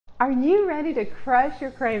Are you ready to crush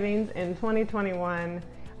your cravings in 2021?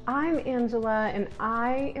 I'm Angela and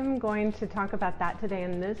I am going to talk about that today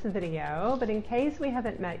in this video, but in case we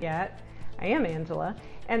haven't met yet, I am Angela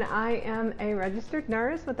and I am a registered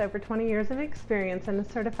nurse with over 20 years of experience and a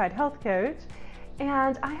certified health coach,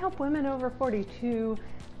 and I help women over 40 to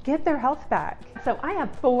get their health back. So I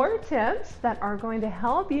have 4 tips that are going to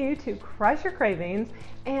help you to crush your cravings,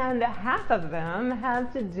 and half of them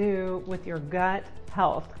have to do with your gut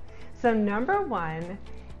health. So number 1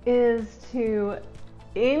 is to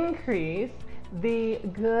increase the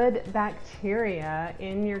good bacteria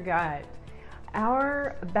in your gut.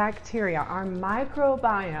 Our bacteria, our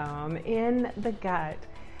microbiome in the gut,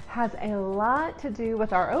 has a lot to do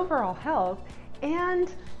with our overall health,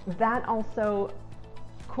 and that also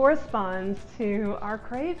corresponds to our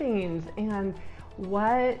cravings and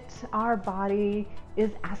what our body is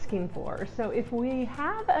asking for. So if we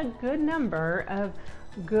have a good number of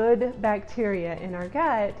good bacteria in our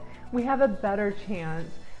gut, we have a better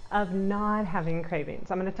chance of not having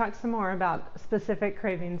cravings. I'm going to talk some more about specific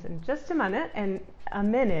cravings in just a minute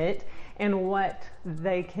and what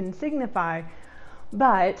they can signify.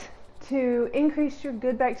 But to increase your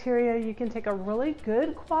good bacteria, you can take a really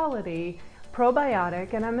good quality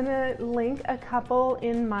probiotic, and I'm going to link a couple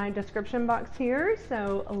in my description box here,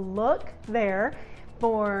 so look there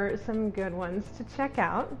for some good ones to check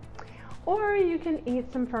out. Or you can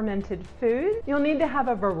eat some fermented food. You'll need to have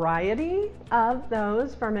a variety of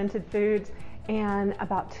those fermented foods and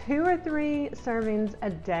about 2 or 3 servings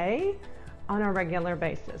a day on a regular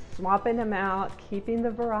basis, swapping them out, keeping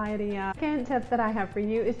the variety up. The second tip that I have for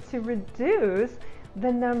you is to reduce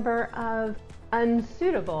the number of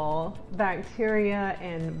unsuitable bacteria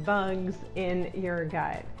and bugs in your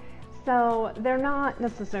gut. So they're not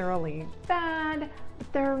necessarily bad,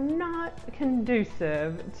 but they're not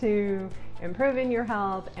conducive to improving your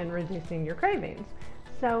health and reducing your cravings.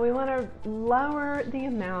 So we want to lower the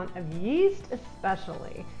amount of yeast,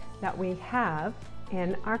 especially, that we have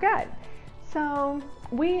in our gut. So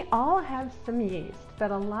we all have some yeast, but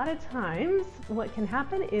a lot of times what can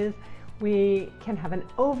happen is we can have an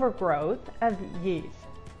overgrowth of yeast.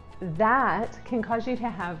 That can cause you to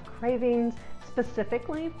have cravings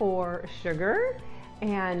specifically for sugar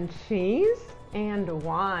and cheese and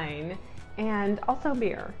wine and also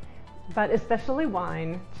beer, but especially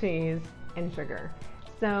wine, cheese, and sugar.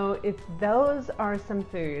 So if those are some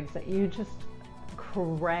foods that you just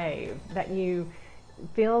crave, that you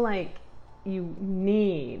feel like you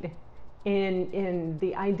need in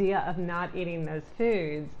the idea of not eating those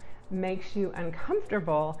foods makes you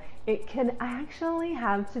uncomfortable, it can actually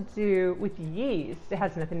have to do with yeast. It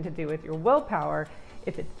has nothing to do with your willpower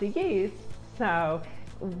if it's the yeast. So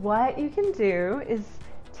what you can do is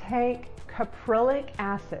take caprylic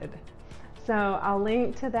acid. So I'll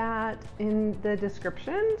link to that in the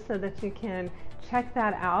description so that you can check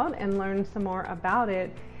that out and learn some more about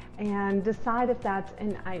it and decide if that's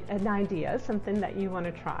an idea, something that you want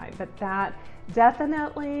to try. But that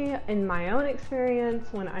definitely, in my own experience,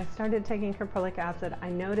 when I started taking caprylic acid, I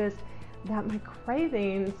noticed that my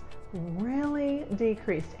cravings really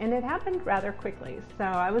decreased, and it happened rather quickly. So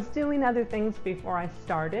I was doing other things before I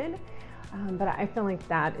started, but I feel like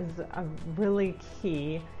that is a really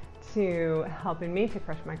key to helping me to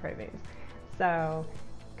crush my cravings. So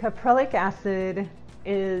caprylic acid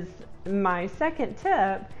is my second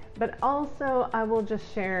tip, but also I will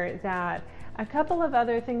just share that a couple of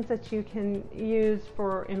other things that you can use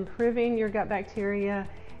for improving your gut bacteria,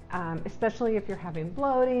 especially if you're having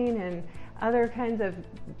bloating and other kinds of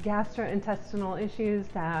gastrointestinal issues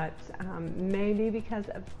that may be because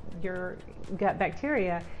of your gut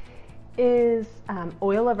bacteria, is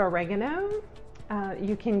oil of oregano.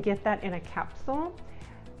 You can get that in a capsule,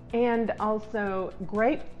 and also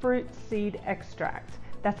grapefruit seed extract.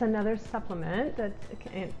 That's another supplement that's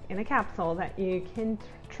in a capsule that you can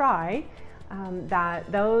try.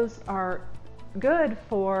 That those are good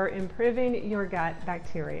for improving your gut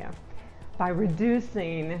bacteria by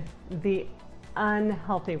reducing the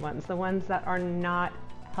unhealthy ones, the ones that are not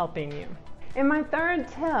helping you. And my third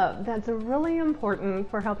tip that's really important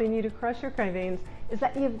for helping you to crush your cravings is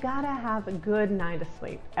that you've got to have a good night of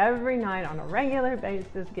sleep. Every night on a regular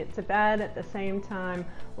basis, get to bed at the same time,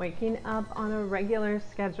 waking up on a regular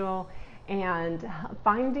schedule, and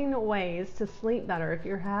finding ways to sleep better. If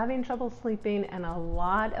you're having trouble sleeping, and a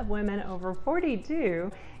lot of women over 40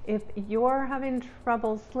 do, if you're having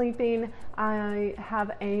trouble sleeping, I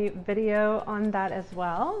have a video on that as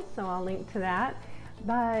well, so I'll link to that.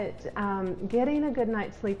 but getting a good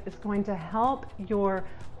night's sleep is going to help your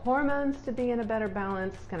hormones to be in a better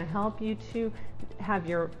balance. It's going to help you to have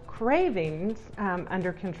your cravings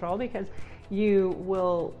under control, because you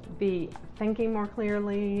will be thinking more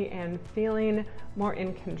clearly and feeling more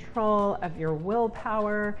in control of your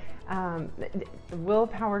willpower.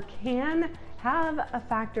 Willpower can have a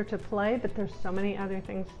factor to play, but there's so many other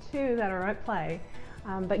things too that are at play.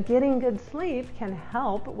 But getting good sleep can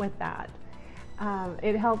help with that.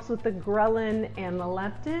 It helps with the ghrelin and the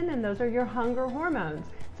leptin, and those are your hunger hormones.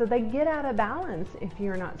 So they get out of balance if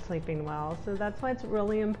you're not sleeping well. So that's why it's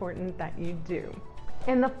really important that you do.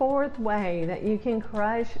 And the fourth way that you can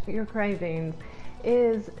crush your cravings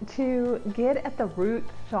is to get at the root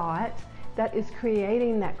thought that is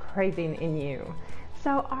creating that craving in you.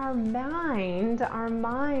 So our mind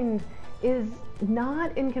is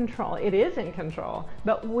not in control. It is in control,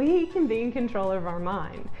 but we can be in control of our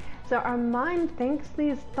mind. So our mind thinks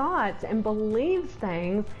these thoughts and believes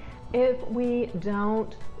things if we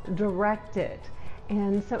don't direct it.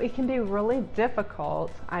 And so it can be really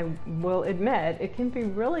difficult, I will admit, it can be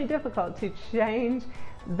really difficult to change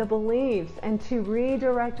the beliefs and to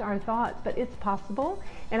redirect our thoughts, but it's possible.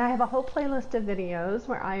 And I have a whole playlist of videos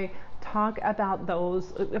where I talk about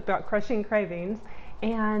about crushing cravings,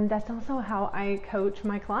 and that's also how I coach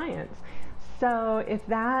my clients. So if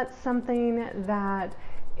that's something that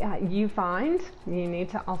you find you need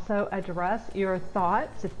to also address your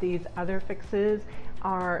thoughts, if these other fixes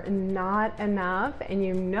are not enough, and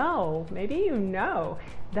maybe you know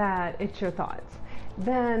that it's your thoughts,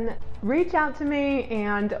 then reach out to me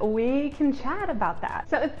and we can chat about that.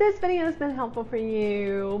 So if this video has been helpful for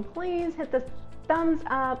you, please hit the thumbs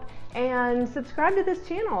up and subscribe to this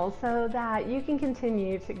channel so that you can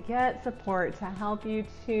continue to get support to help you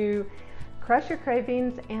to crush your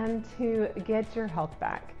cravings and to get your health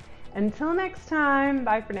back. Until next time,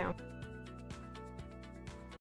 bye for now.